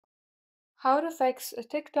How to fix a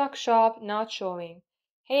TikTok shop not showing.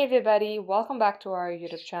 Hey everybody, welcome back to our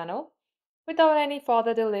YouTube channel. Without any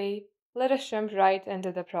further delay, let us jump right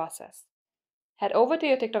into the process. Head over to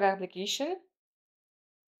your TikTok application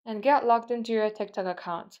and get logged into your TikTok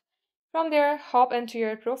account. From there, hop into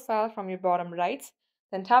your profile from your bottom right,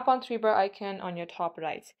 then tap on three bar icon on your top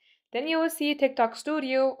right. Then you will see TikTok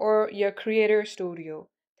Studio or your Creator Studio.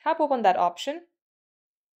 Tap open that option.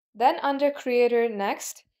 Then under Creator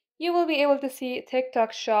next, you will be able to see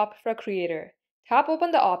TikTok Shop for Creator. Tap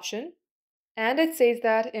open the option, and it says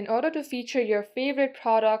that in order to feature your favorite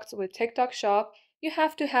products with TikTok Shop, you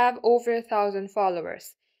have to have over 1,000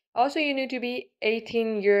 followers. Also, you need to be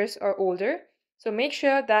 18 years or older. So make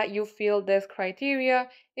sure that you fill this criteria.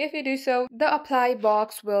 If you do so, the apply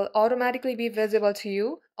box will automatically be visible to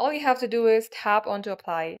you. All you have to do is tap onto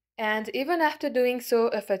apply. And even after doing so,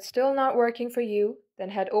 if it's still not working for you, then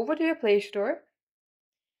head over to your Play Store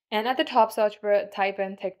and at the top search bar, type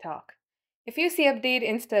in TikTok. If you see update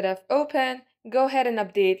instead of open, go ahead and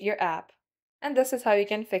update your app. And this is how you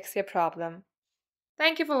can fix your problem.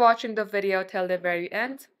 Thank you for watching the video till the very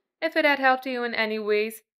end. If it had helped you in any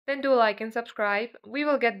ways, then do like and subscribe. We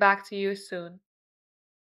will get back to you soon.